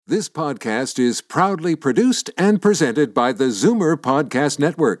This podcast is proudly produced and presented by the Zoomer Podcast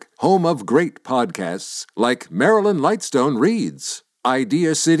Network, home of great podcasts like Marilyn Lightstone Reads,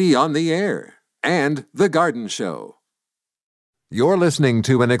 Idea City on the Air, and The Garden Show. You're listening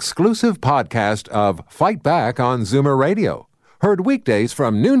to an exclusive podcast of Fight Back on Zoomer Radio, heard weekdays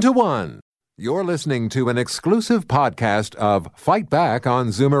from noon to 1. You're listening to an exclusive podcast of Fight Back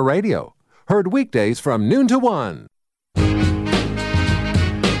on Zoomer Radio, heard weekdays from noon to 1.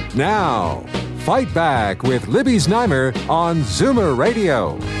 Now, Fight Back with Libby Znaimer on Zoomer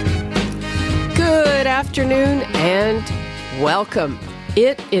Radio. Good afternoon and welcome.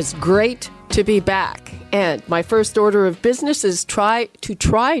 It is great to be back. And my first order of business is try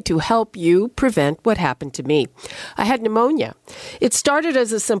to help you prevent what happened to me. I had pneumonia. It started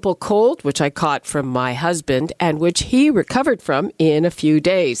as a simple cold, which I caught from my husband and which he recovered from in a few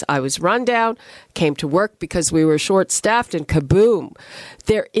days. I was run down, came to work because we were short-staffed, and kaboom,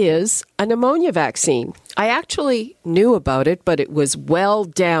 there is a pneumonia vaccine. I actually knew about it, but it was well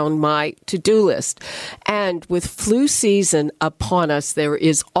down my to-do list. And with flu season upon us, there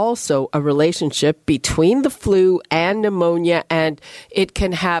is also a relationship between the flu and pneumonia, and it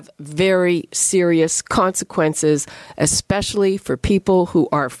can have very serious consequences, especially for people who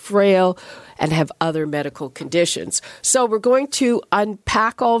are frail and have other medical conditions. So we're going to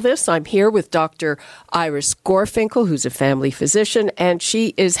unpack all this. I'm here with Dr. Iris Gorfinkel, who's a family physician, and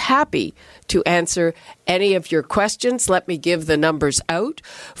she is happy to answer any of your questions. Let me give the numbers out.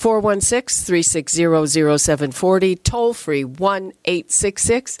 416-360-0740, toll-free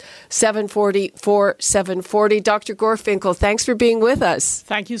 1-866-740-4740. Dr. Gorfinkel, thanks for being with us.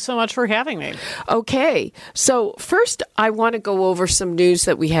 Thank you so much for having me. Okay, so first I want to go over some news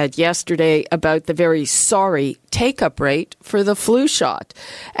that we had yesterday about the very sorry take-up rate for the flu shot.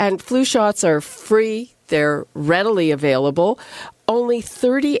 And flu shots are free. They're readily available. Only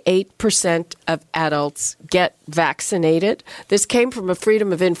 38% of adults get vaccinated. This came from a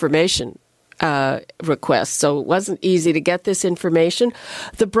Freedom of Information request, so it wasn't easy to get this information.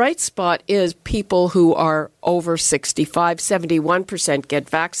 The bright spot is people who are over 65, 71% get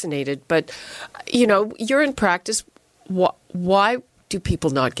vaccinated. But, you know, you're in practice. Why do people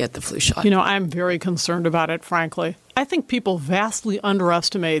not get the flu shot? You know, I'm very concerned about it, frankly. I think people vastly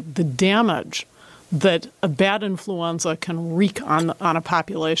underestimate the damage that a bad influenza can wreak on a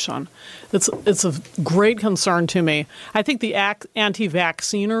population. It's a great concern to me. I think the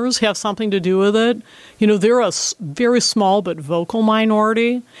anti-vacciners have something to do with it. You know, they're a very small but vocal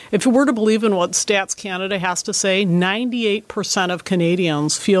minority. If you were to believe in what Stats Canada has to say, 98% of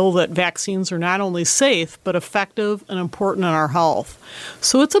Canadians feel that vaccines are not only safe, but effective and important in our health.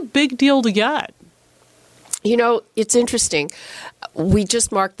 So it's a big deal to get. You know, it's interesting. We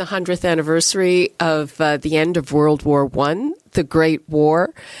just marked the 100th anniversary of the end of World War I, the Great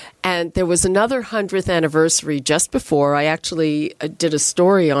War. And there was another 100th anniversary just before. I actually did a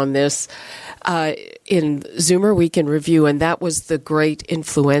story on this in Zoomer Week in Review, and that was the Great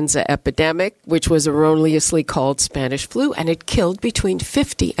Influenza Epidemic, which was erroneously called Spanish flu, and it killed between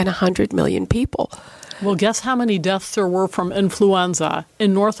 50 and 100 million people. Well, guess how many deaths there were from influenza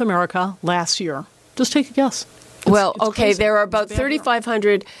in North America last year? Just take a guess. It's crazy. There are about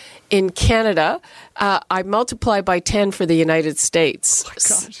 3,500 in Canada. I multiply by 10 for the United States. Oh my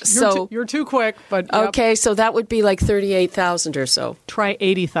gosh. You're too quick. But yep. Okay, so that would be like 38,000 or so. Try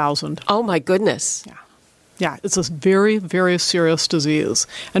 80,000. Oh, my goodness. Yeah, it's a very, very serious disease.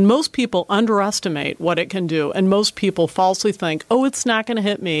 And most people underestimate what it can do. And most people falsely think, oh, it's not going to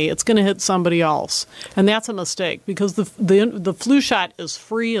hit me. It's going to hit somebody else. And that's a mistake because the flu shot is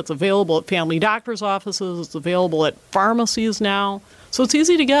free. It's available at family doctors' offices. It's available at pharmacies now. So it's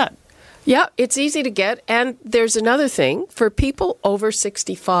easy to get. Yeah, it's easy to get. And there's another thing. For people over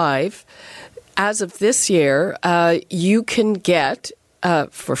 65, as of this year, you can get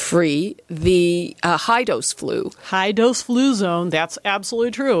for free the high-dose flu. High-dose flu zone, that's absolutely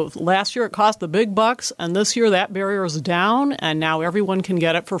true. Last year it cost the big bucks, and this year that barrier is down, and now everyone can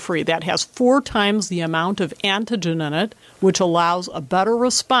get it for free. That has 4 times the amount of antigen in it, which allows a better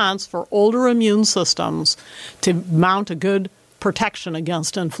response for older immune systems to mount a good protection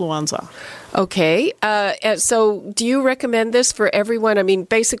against influenza. Okay. So do you recommend this for everyone? I mean,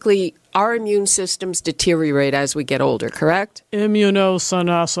 basically, our immune systems deteriorate as we get older, correct?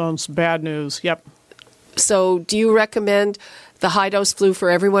 Immunosenescence, bad news. Yep. So do you recommend the high-dose flu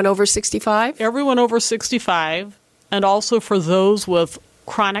for everyone over 65? Everyone over 65, and also for those with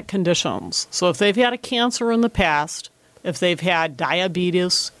chronic conditions. So if they've had a cancer in the past, if they've had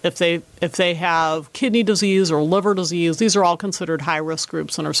diabetes, if they have kidney disease or liver disease, these are all considered high-risk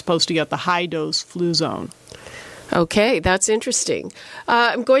groups and are supposed to get the high-dose flu zone. Okay, that's interesting.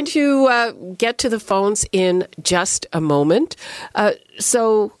 I'm going to get to the phones in just a moment.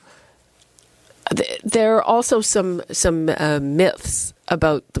 There are also some myths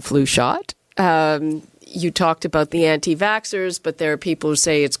about the flu shot. You talked about the anti-vaxxers, but there are people who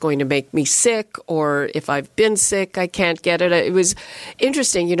say it's going to make me sick, or if I've been sick, I can't get it. It was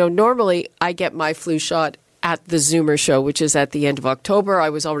interesting. Normally I get my flu shot at the Zoomer show, which is at the end of October. I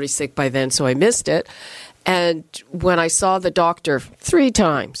was already sick by then, so I missed it. And when I saw the doctor 3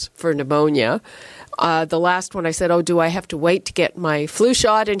 times for pneumonia, the last one I said, do I have to wait to get my flu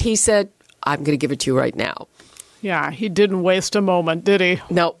shot? And he said, I'm going to give it to you right now. Yeah, he didn't waste a moment, did he?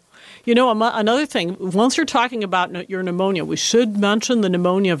 No. Another thing, once you're talking about your pneumonia, we should mention the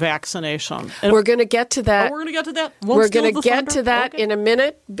pneumonia vaccination. And we're going to get to that. We're going to get to that? We're going to get to that in a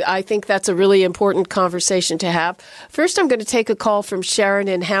minute. I think that's a really important conversation to have. First, I'm going to take a call from Sharon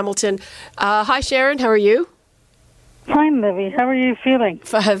in Hamilton. Hi, Sharon. How are you? Fine, Libby. How are you feeling?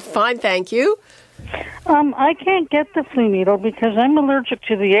 Fine, thank you. I can't get the flu needle because I'm allergic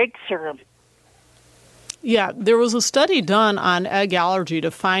to the egg serum. Yeah, there was a study done on egg allergy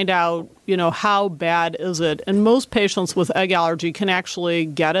to find out, how bad is it. And most patients with egg allergy can actually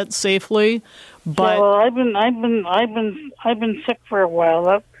get it safely. But well, I've been sick for a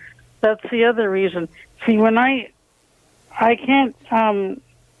while. That's the other reason. See, when I can't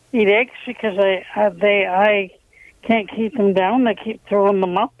eat eggs because I can't keep them down. I keep throwing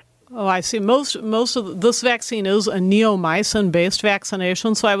them up. Oh, I see. Most of this vaccine is a neomycin-based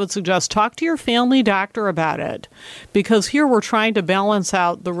vaccination, so I would suggest talk to your family doctor about it, because here we're trying to balance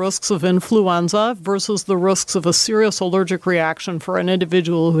out the risks of influenza versus the risks of a serious allergic reaction for an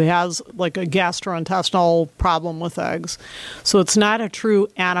individual who has like a gastrointestinal problem with eggs. So it's not a true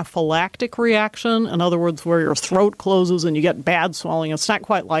anaphylactic reaction, in other words, where your throat closes and you get bad swelling. It's not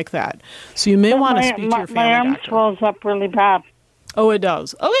quite like that. So you may want to speak to your family doctor. My arm swells up really bad. Oh, it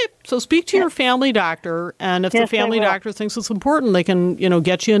does. Okay, so speak to your family doctor, and if the family doctor thinks it's important, they can,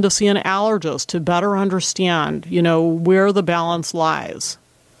 get you in to see an allergist to better understand, where the balance lies.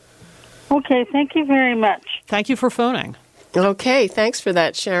 Okay, thank you very much. Thank you for phoning. Okay, thanks for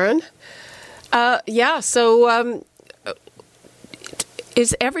that, Sharon. So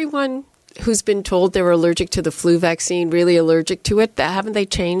is everyone who's been told they were allergic to the flu vaccine really allergic to it? Haven't they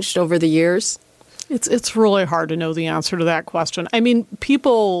changed over the years? It's really hard to know the answer to that question. I mean,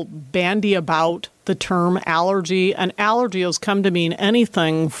 people bandy about the term allergy, and allergy has come to mean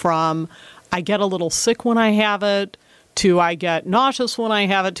anything from I get a little sick when I have it, to I get nauseous when I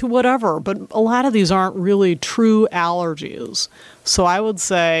have it, to whatever. But a lot of these aren't really true allergies. So I would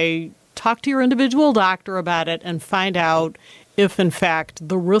say talk to your individual doctor about it and find out if, in fact,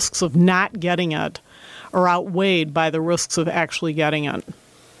 the risks of not getting it are outweighed by the risks of actually getting it.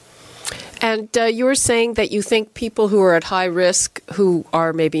 And you were saying that you think people who are at high risk, who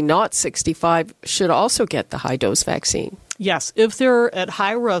are maybe not 65, should also get the high-dose vaccine. Yes, if they're at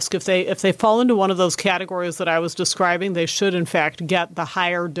high risk, if they fall into one of those categories that I was describing, they should, in fact, get the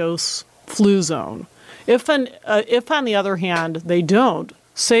higher dose flu zone. If on the other hand, they don't,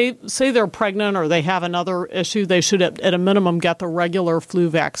 say they're pregnant or they have another issue, they should at a minimum get the regular flu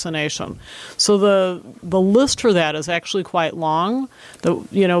vaccination. So the list for that is actually quite long,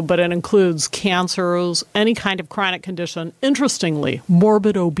 but it includes cancers, any kind of chronic condition. Interestingly,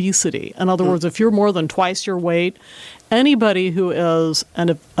 morbid obesity. In other words, if you're more than twice your weight, anybody who is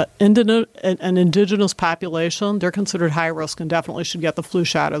an indigenous population, they're considered high risk and definitely should get the flu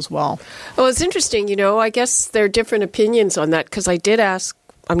shot as well. Well, it's interesting, I guess there are different opinions on that, because I did ask,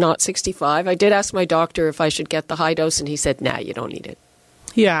 I'm not 65, I did ask my doctor if I should get the high dose, and he said, nah, you don't need it.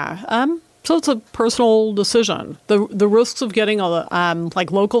 Yeah, so it's a personal decision. The risks of getting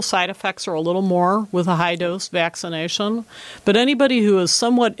local side effects are a little more with a high-dose vaccination, but anybody who is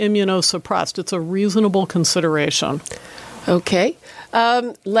somewhat immunosuppressed, it's a reasonable consideration. Okay.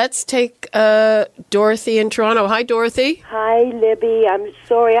 Let's take Dorothy in Toronto. Hi, Dorothy. Hi, Libby. I'm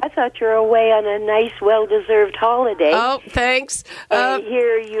sorry. I thought you were away on a nice, well-deserved holiday. Oh, thanks. I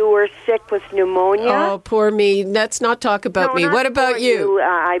hear you were sick with pneumonia. Oh, poor me. Let's not talk about me. What about you?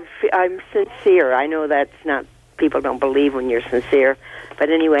 I'm sincere. I know that's not, people don't believe when you're sincere. But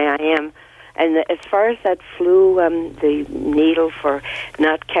anyway, I am. And as far as that flu, the needle for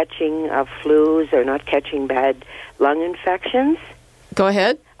not catching flus or not catching bad lung infections. Go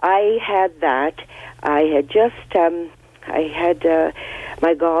ahead. I had that. I had just, I had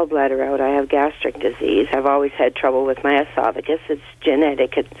my gallbladder out. I have gastric disease. I've always had trouble with my esophagus. It's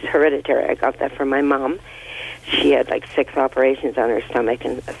genetic. It's hereditary. I got that from my mom. She had like 6 operations on her stomach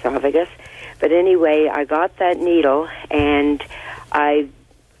and esophagus. But anyway, I got that needle, and I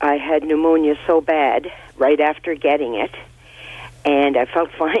had pneumonia so bad right after getting it, and I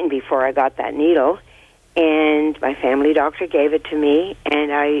felt fine before I got that needle. And my family doctor gave it to me,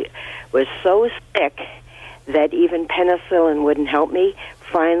 and I was so sick that even penicillin wouldn't help me.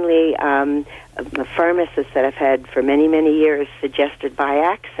 Finally, a pharmacist that I've had for many, many years suggested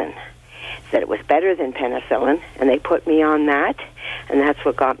Viaxin, said it was better than penicillin, and they put me on that, and that's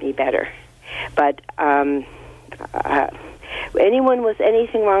what got me better. But anyone with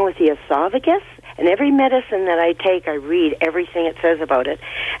anything wrong with the esophagus, and every medicine that I take, I read everything it says about it.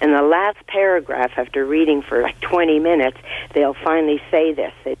 And the last paragraph, after reading for like 20 minutes, they'll finally say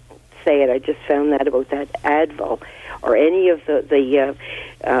this. They say it. I just found that about that Advil or any of the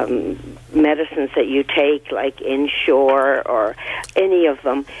medicines that you take, like Ensure or any of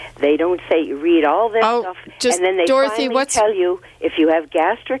them. They don't say you read all this stuff, and then they finally tell you if you have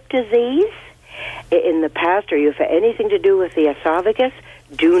gastric disease in the past or you've had anything to do with the esophagus,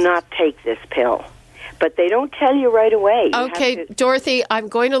 do not take this pill. But they don't tell you right away. Okay, Dorothy, I'm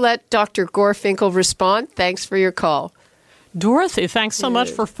going to let Dr. Gorfinkel respond. Thanks for your call. Dorothy, thanks so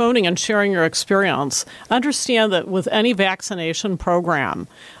much for phoning and sharing your experience. Understand that with any vaccination program,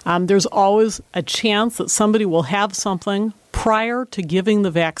 there's always a chance that somebody will have something prior to giving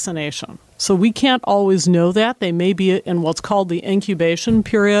the vaccination. So we can't always know that. They may be in what's called the incubation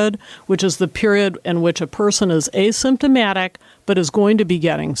period, which is the period in which a person is asymptomatic but is going to be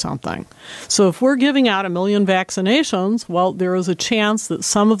getting something. So if we're giving out 1 million vaccinations, well, there is a chance that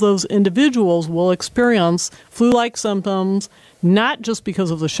some of those individuals will experience flu-like symptoms, not just because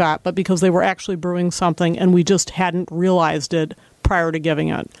of the shot, but because they were actually brewing something and we just hadn't realized it prior to giving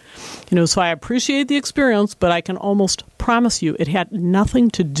it. So I appreciate the experience, but I can almost promise you it had nothing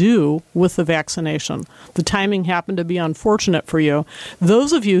to do with the vaccination. The timing happened to be unfortunate for you.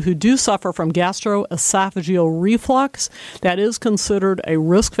 Those of you who do suffer from gastroesophageal reflux, that is considered a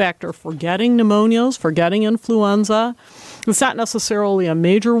risk factor for getting pneumonias, for getting influenza. It's not necessarily a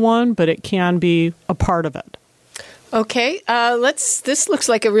major one, but it can be a part of it. Okay, this looks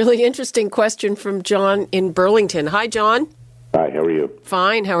like a really interesting question from John in Burlington. Hi, John. Hi, how are you?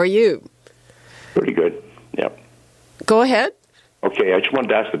 Fine, how are you? Pretty good, yep. Go ahead. Okay, I just wanted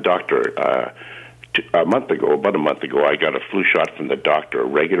to ask the doctor. About a month ago, I got a flu shot from the doctor, a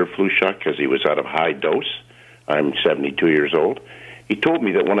regular flu shot, because he was out of high dose. I'm 72 years old. He told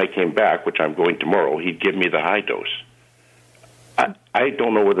me that when I came back, which I'm going tomorrow, he'd give me the high dose. I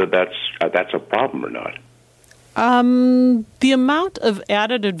don't know whether that's a problem or not. The amount of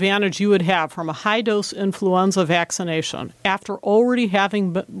added advantage you would have from a high-dose influenza vaccination after already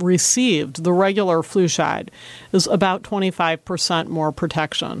having received the regular flu shot is about 25% more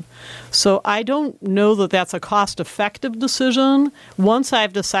protection. So I don't know that that's a cost-effective decision. Once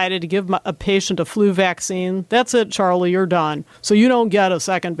I've decided to give a patient a flu vaccine, that's it, Charlie, you're done. So you don't get a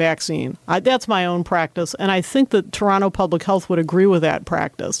second vaccine. That's my own practice, and I think that Toronto Public Health would agree with that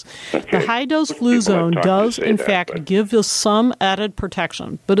practice. Okay. The high-dose flu zone does, in fact, give us some added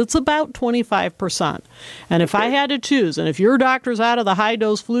protection, but it's about 25%. And if I had to choose, and if your doctor's out of the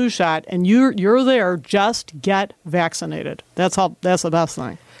high-dose flu shot and you're there, just get vaccinated. That's the best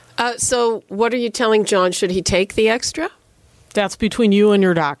thing. So what are you telling John? Should he take the extra? That's between you and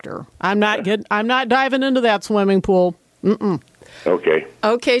your doctor. I'm not diving into that swimming pool. Mm-mm. Okay.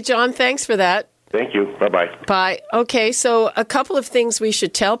 Okay, John, thanks for that. Thank you. Bye-bye. Bye. Okay, so a couple of things we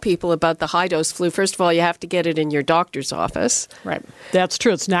should tell people about the high-dose flu. First of all, you have to get it in your doctor's office. Right. That's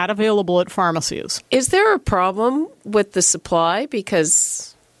true. It's not available at pharmacies. Is there a problem with the supply?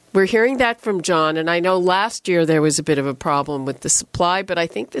 Because we're hearing that from John, and I know last year there was a bit of a problem with the supply, but I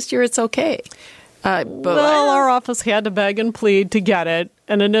think this year it's okay. Our office had to beg and plead to get it,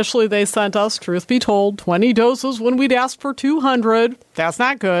 and initially they sent us, truth be told, 20 doses when we'd asked for 200. That's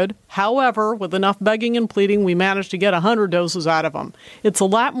not good. However, with enough begging and pleading, we managed to get 100 doses out of them. It's a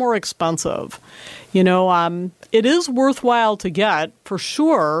lot more expensive. It is worthwhile to get, for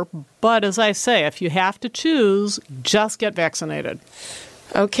sure, but as I say, if you have to choose, just get vaccinated.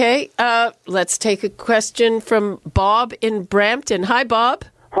 Okay, let's take a question from Bob in Brampton. Hi, Bob.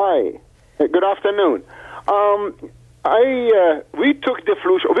 Hi. Good afternoon. We took the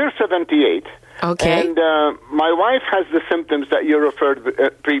flu shot. We're 78. Okay. And my wife has the symptoms that you referred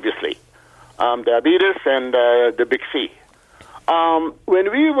previously, diabetes and the big C.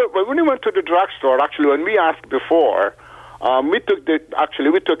 When we went to the drugstore, actually, when we asked before, we took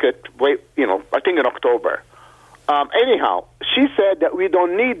it. I think in October. Anyhow, she said that we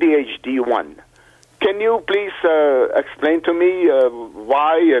don't need the HD1. Can you please explain to me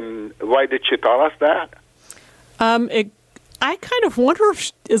why did she tell us that? I kind of wonder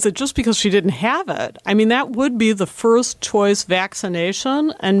is it just because she didn't have it? I mean, that would be the first choice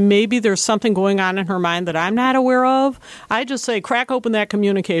vaccination, and maybe there's something going on in her mind that I'm not aware of. I just say crack open that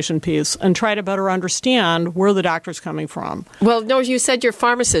communication piece and try to better understand where the doctor's coming from. Well, no, you said your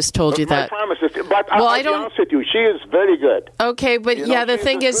pharmacist told you that. My pharmacist, but I'll be honest with you, she is very good. Okay, but the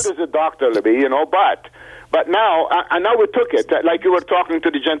thing is... She's as good as a doctor, Libby, but now we took it. Like you were talking to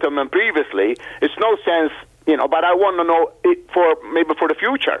the gentleman previously, it's no sense... but I want to know it for the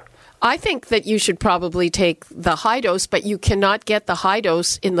future. I think that you should probably take the high dose, but you cannot get the high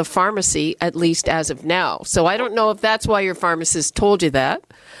dose in the pharmacy, at least as of now. So I don't know if that's why your pharmacist told you that,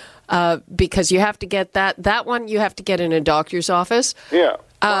 because you have to get that one you have to get in a doctor's office. Yeah.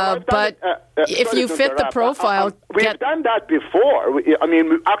 But if you fit the profile... We've done that before.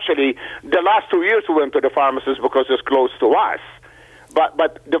 Actually, the last 2 years we went to the pharmacist because it's close to us. But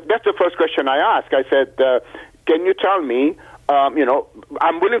that's the first question I asked. I said, can you tell me, I'm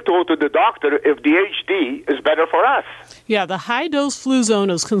willing to go to the doctor if the HD is better for us. Yeah, the high-dose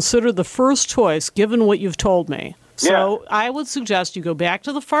Fluzone is considered the first choice, given what you've told me. So I would suggest you go back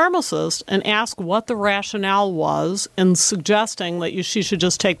to the pharmacist and ask what the rationale was in suggesting that she should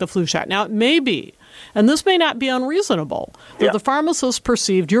just take the flu shot. Now, it may be, and this may not be unreasonable, that the pharmacist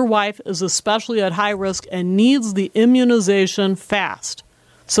perceived your wife is especially at high risk and needs the immunization fast.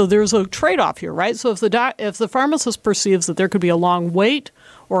 So there's a trade-off here, right? So if the pharmacist perceives that there could be a long wait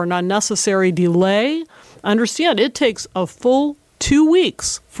or an unnecessary delay, understand it takes a full 2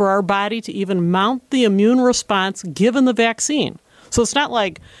 weeks for our body to even mount the immune response given the vaccine. So it's not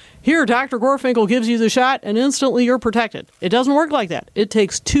like, here, Dr. Gorfinkel gives you the shot and instantly you're protected. It doesn't work like that. It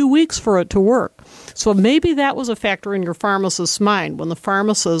takes 2 weeks for it to work. So maybe that was a factor in your pharmacist's mind when the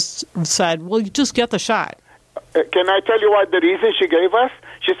pharmacist said, well, you just get the shot. Can I tell you what the reason she gave us?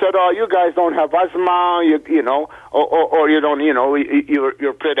 She said, "Oh, you guys don't have asthma, or you don't,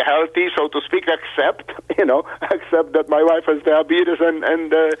 you're pretty healthy, so to speak. Except that my wife has diabetes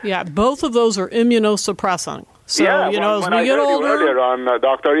and." Yeah, both of those are immunosuppressant. So as we get older. Earlier on,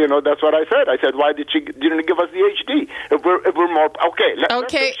 doctor, that's what I said. I said, why didn't give us the HD? If we're more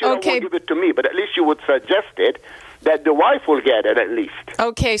let's make sure I won't give it to me, but at least you would suggest it. That the wife will get it at least.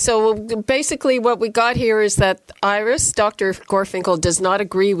 Okay, so basically what we got here is that Iris, Dr. Gorfinkel, does not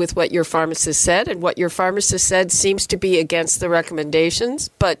agree with what your pharmacist said, and what your pharmacist said seems to be against the recommendations.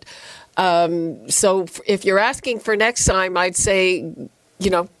 But so if you're asking for next time, I'd say,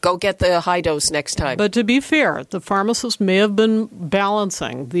 go get the high dose next time. But to be fair, the pharmacist may have been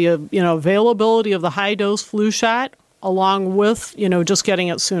balancing the availability of the high dose flu shot along with, just getting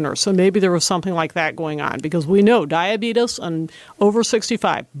it sooner. So maybe there was something like that going on, because we know diabetes and over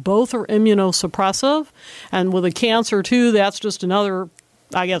 65, both are immunosuppressive. And with a cancer, too, that's just another,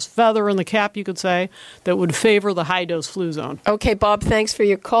 feather in the cap, you could say, that would favor the high-dose Fluzone. Okay, Bob, thanks for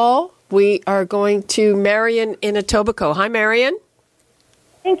your call. We are going to Marion in Etobicoke. Hi, Marion.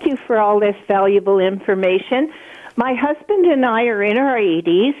 Thank you for all this valuable information. My husband and I are in our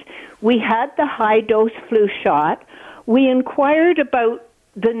 80s. We had the high-dose flu shot. We inquired about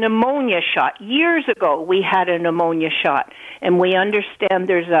the pneumonia shot. Years ago, we had a pneumonia shot, and we understand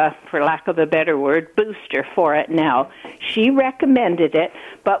there's a, for lack of a better word, booster for it now. She recommended it,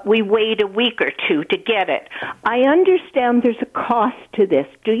 but we wait a week or two to get it. I understand there's a cost to this.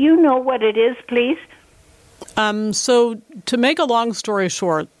 Do you know what it is, please? So to make a long story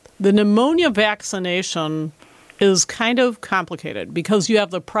short, the pneumonia vaccination is kind of complicated because you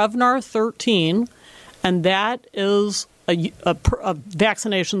have the Prevnar 13, and that is a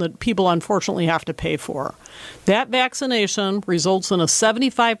vaccination that people unfortunately have to pay for. That vaccination results in a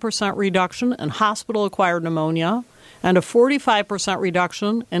 75% reduction in hospital-acquired pneumonia and a 45%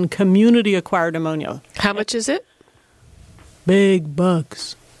 reduction in community-acquired pneumonia. How much is it? Big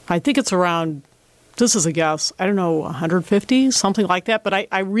bucks. I think it's around, this is a guess, I don't know, 150, something like that, but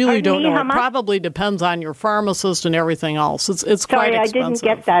I really don't know. It probably depends on your pharmacist and everything else. It's quite expensive. Sorry, I didn't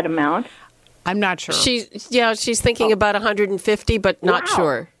get that amount. I'm not sure. She's thinking about 150, but not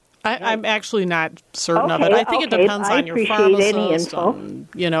sure. I'm actually not certain of it. I think it depends on your pharmacist. Any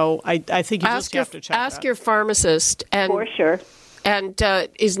info. I think you just have to check. Ask your pharmacist. And, for sure. And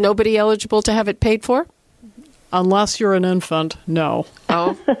is nobody eligible to have it paid for? Unless you're an infant, no.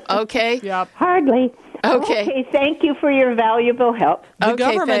 Oh, okay. Yep. Hardly. Okay, thank you for your valuable help. The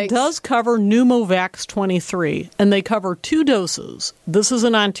government does cover Pneumovax 23, and they cover 2 doses. This is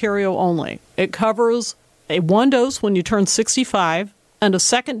in Ontario only. It covers a 1 dose when you turn 65 and a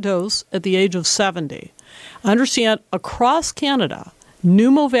second dose at the age of 70. Understand, across Canada,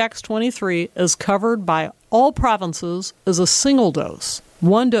 Pneumovax 23 is covered by all provinces as a single dose,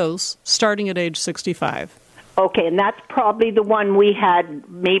 1 dose starting at age 65. Okay, and that's probably the one we had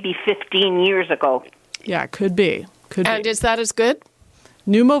maybe 15 years ago. Yeah, could be. And is that as good?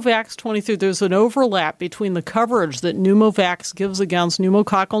 Pneumovax 23, there's an overlap between the coverage that Pneumovax gives against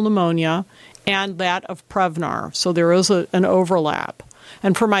pneumococcal pneumonia and that of Prevnar. So there is an overlap.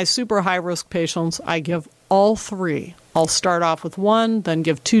 And for my super high-risk patients, I give all three. I'll start off with one, then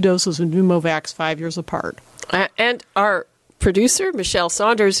give 2 doses of Pneumovax 5 years apart. And our producer, Michelle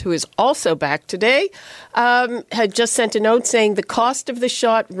Saunders, who is also back today, had just sent a note saying the cost of the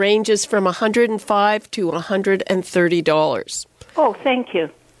shot ranges from $105 to $130. Oh, thank you.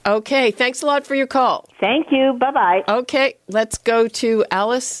 Okay, thanks a lot for your call. Thank you. Bye-bye. Okay, let's go to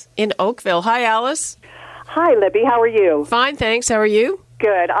Alice in Oakville. Hi, Alice. Hi, Libby. How are you? Fine, thanks. How are you?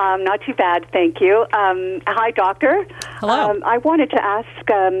 Good. Not too bad, thank you. Hi, doctor. Hello. I wanted to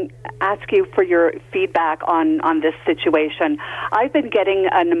ask you for your feedback on this situation. I've been getting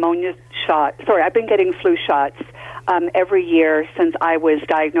a pneumonia shot. Sorry, I've been getting flu shots every year since I was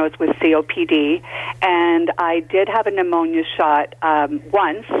diagnosed with COPD, and I did have a pneumonia shot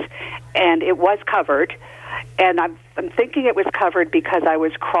once, and it was covered. And I'm thinking it was covered because I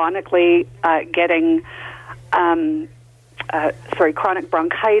was chronically getting chronic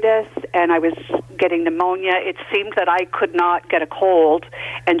bronchitis, and I was getting pneumonia. It seemed that I could not get a cold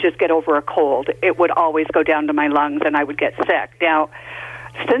and just get over a cold. It would always go down to my lungs, and I would get sick. Now,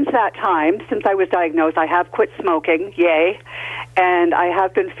 since that time, since I was diagnosed, I have quit smoking, yay, and I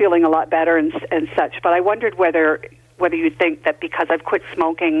have been feeling a lot better and such. But I wondered whether you think that because I've quit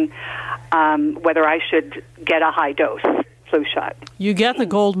smoking, whether I should get a high-dose flu shot. You get the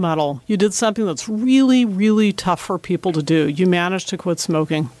gold medal. You did something that's really, really tough for people to do. You managed to quit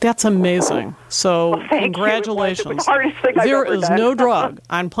smoking. That's amazing. So congratulations. It was the hardest thing I've There ever is done. no drug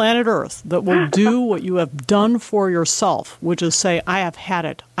on planet Earth that will do what you have done for yourself, which is say, I have had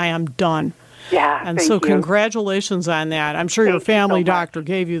it. I am done. Yeah, and thank so you. congratulations on that. I'm sure your Thank you family so much. doctor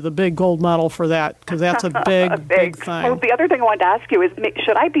gave you the big gold medal for that, because that's a big, big thing. Well, the other thing I wanted to ask you is,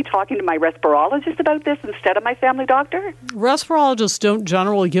 should I be talking to my respirologist about this instead of my family doctor? Respirologists don't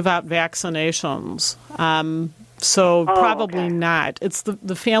generally give out vaccinations. So probably not. It's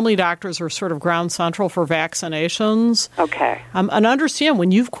the family doctors are sort of ground central for vaccinations. Okay. And understand,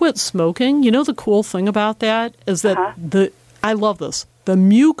 when you've quit smoking, you know the cool thing about that is that I love this. The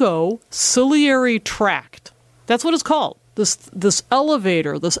mucociliary tract. That's what it's called. This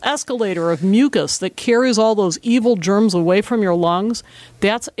elevator, this escalator of mucus that carries all those evil germs away from your lungs,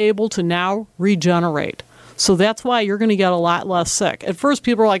 that's able to now regenerate. So that's why you're going to get a lot less sick. At first,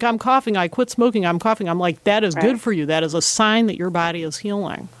 people are like, I'm coughing, I quit smoking, I'm coughing. I'm like, that is good for you. That is a sign that your body is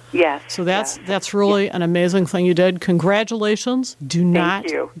healing. Yes. So that's really an amazing thing you did. Congratulations. Do not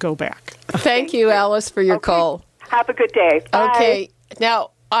go back. Thank you, Alice, for your call. Have a good day. Bye. Okay.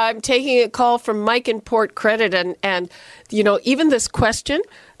 Now, I'm taking a call from Mike in Port Credit, and you know, even this question,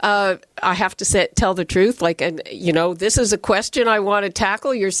 I have to tell the truth. Like, and you know, this is a question I want to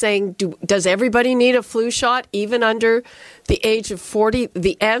tackle. You're saying, does everybody need a flu shot, even under the age of 40?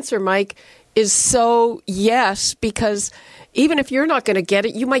 The answer, Mike, is so yes, because even if you're not going to get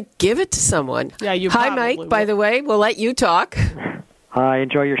it, you might give it to someone. Yeah, you. Hi, Mike. By the way, we'll let you talk. Hi,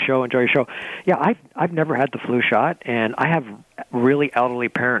 enjoy your show. Yeah, I've never had the flu shot, and I have really elderly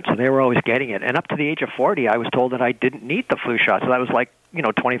parents, and they were always getting it. And up to the age of 40, I was told that I didn't need the flu shot. So that was like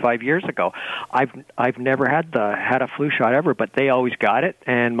 25 years ago. I've never had a flu shot ever, but they always got it,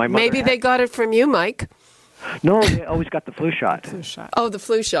 and my mother. Maybe they got it from you, Mike. No, they always got the flu shot. Oh, the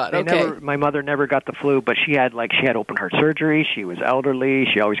flu shot. Okay. My mother never got the flu, but she had open heart surgery. She was elderly.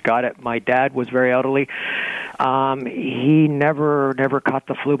 She always got it. My dad was very elderly. He never caught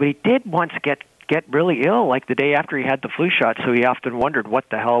the flu, but he did once get really ill, like the day after he had the flu shot. So he often wondered what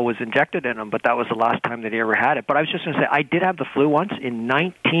the hell was injected in him. But that was the last time that he ever had it. But I was just going to say, I did have the flu once in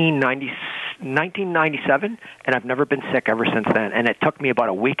 1997, and I've never been sick ever since then. And it took me about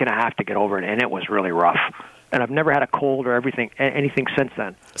a week and a half to get over it, and it was really rough. And I've never had a cold or anything since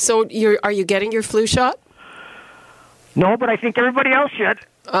then. So are you getting your flu shot? No, but I think everybody else should.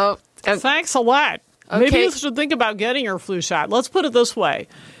 Thanks a lot. Okay. Maybe you should think about getting your flu shot. Let's put it this way.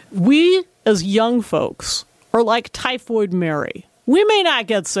 We, as young folks, are like Typhoid Mary. We may not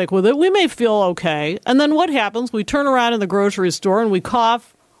get sick with it. We may feel okay. And then what happens? We turn around in the grocery store and we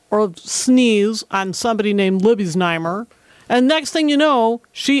cough or sneeze on somebody named Libby'sneimer. And next thing you know,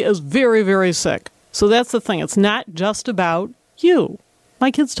 she is very, very sick. So that's the thing. It's not just about you.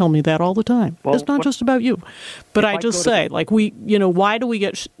 My kids tell me that all the time. Well, it's not just about you. But I just say, why do we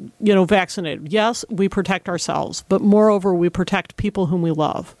get, vaccinated? Yes, we protect ourselves. But moreover, we protect people whom we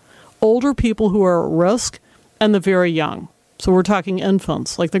love. Older people who are at risk and the very young. So we're talking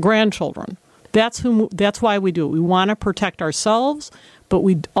infants, like the grandchildren. That's why we do it. We want to protect ourselves, but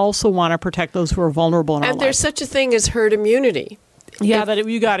we also want to protect those who are vulnerable in our life. And there's such a thing as herd immunity. Yeah, but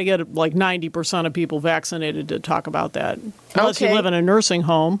you got to get like 90% of people vaccinated to talk about that. Unless you live in a nursing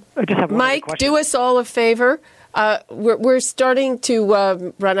home. I just have one Mike, other question. do us all a favor. We're starting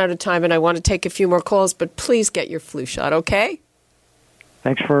to run out of time, and I want to take a few more calls, but please get your flu shot, okay?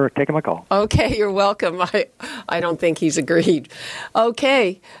 Thanks for taking my call. Okay, you're welcome. I don't think he's agreed.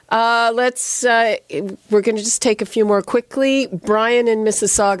 Okay, let's. We're going to just take a few more quickly. Brian in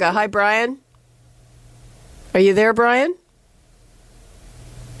Mississauga. Hi, Brian. Are you there, Brian?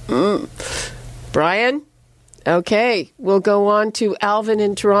 Brian? Okay, we'll go on to Alvin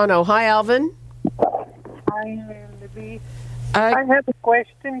in Toronto. Hi, Alvin. Hi, Libby. I have a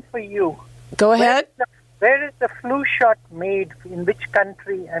question for you. Go ahead. Where is the flu shot made, in which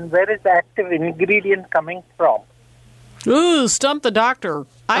country, and where is the active ingredient coming from? Ooh, stump the doctor.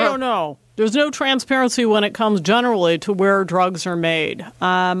 I don't know. There's no transparency when it comes generally to where drugs are made.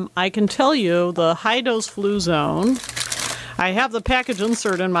 I can tell you the high-dose Fluzone. I have the package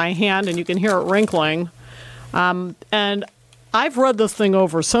insert in my hand, and you can hear it wrinkling. And I've read this thing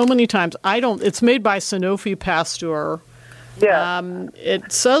over so many times. It's made by Sanofi Pasteur. Yeah.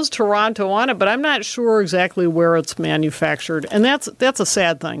 It says Toronto on it, but I'm not sure exactly where it's manufactured. And that's a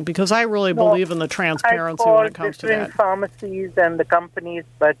sad thing, because I really believe in the transparency when it comes to that. different pharmacies and the companies,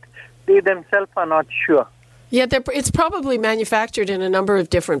 but they themselves are not sure. Yeah, it's probably manufactured in a number of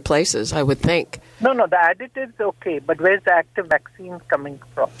different places, I would think. No, the additives okay, but where's the active vaccine coming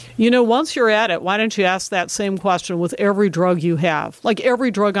from? Once you're at it, why don't you ask that same question with every drug you have, like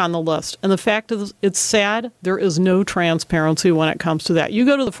every drug on the list? And the fact is, it's sad, there is no transparency when it comes to that. You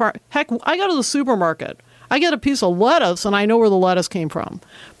go to I go to the supermarket. I get a piece of lettuce, and I know where the lettuce came from.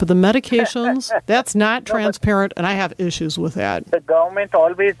 But the medications, that's not transparent, and I have issues with that. The government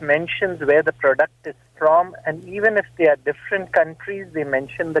always mentions where the product is from, and even if they are different countries, they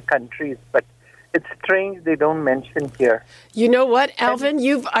mention the countries. But it's strange they don't mention here. You know what, Alvin?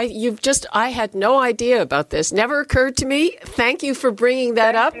 I had no idea about this. Never occurred to me. Thank you for bringing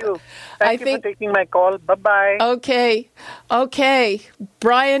that up. Thank you for taking my call. Bye-bye. Okay.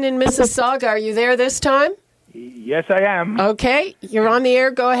 Brian in Mississauga, are you there this time? Yes, I am. Okay, you're on the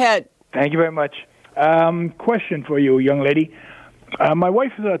air. Go ahead. Thank you very much. Question for you, young lady. My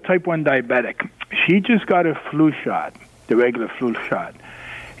wife is a type 1 diabetic. She just got a flu shot, the regular flu shot.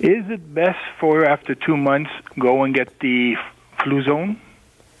 Is it best for her after 2 months go and get the Fluzone?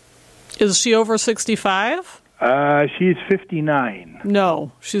 Is she over 65? She's 59.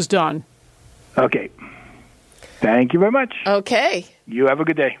 No, she's done. Okay. Thank you very much. Okay. You have a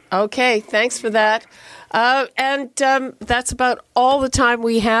good day. Okay, thanks for that. And that's about all the time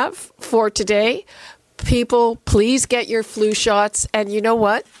we have for today. People, please get your flu shots. And you know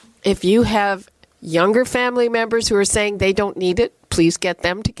what? If you have younger family members who are saying they don't need it, please get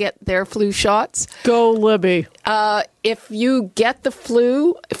them to get their flu shots. Go, Libby. If you get the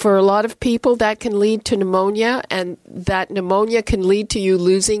flu, for a lot of people, that can lead to pneumonia, and that pneumonia can lead to you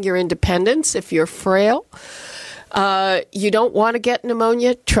losing your independence if you're frail. You don't want to get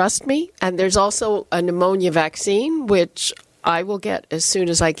pneumonia, trust me. And there's also a pneumonia vaccine, which I will get as soon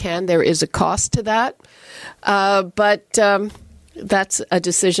as I can. There is a cost to that. But that's a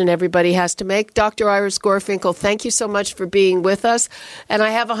decision everybody has to make. Dr. Iris Gorfinkel, thank you so much for being with us. And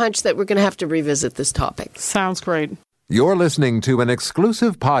I have a hunch that we're going to have to revisit this topic. Sounds great. You're listening to an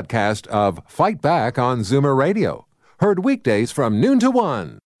exclusive podcast of Fight Back on Zoomer Radio. Heard weekdays from noon to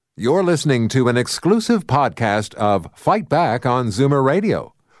 1. You're listening to an exclusive podcast of Fight Back on Zoomer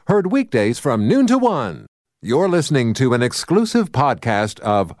Radio. Heard weekdays from noon to 1. You're listening to an exclusive podcast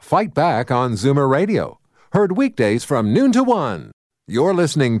of Fight Back on Zoomer Radio. Heard weekdays from noon to 1. You're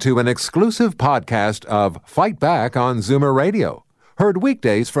listening to an exclusive podcast of Fight Back on Zoomer Radio. Heard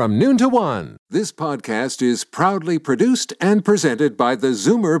weekdays from noon to 1. This podcast is proudly produced and presented by the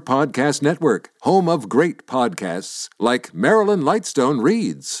Zoomer Podcast Network, home of great podcasts like Marilyn Lightstone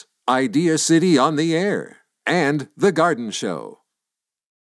Reads, Idea City on the Air, and The Garden Show.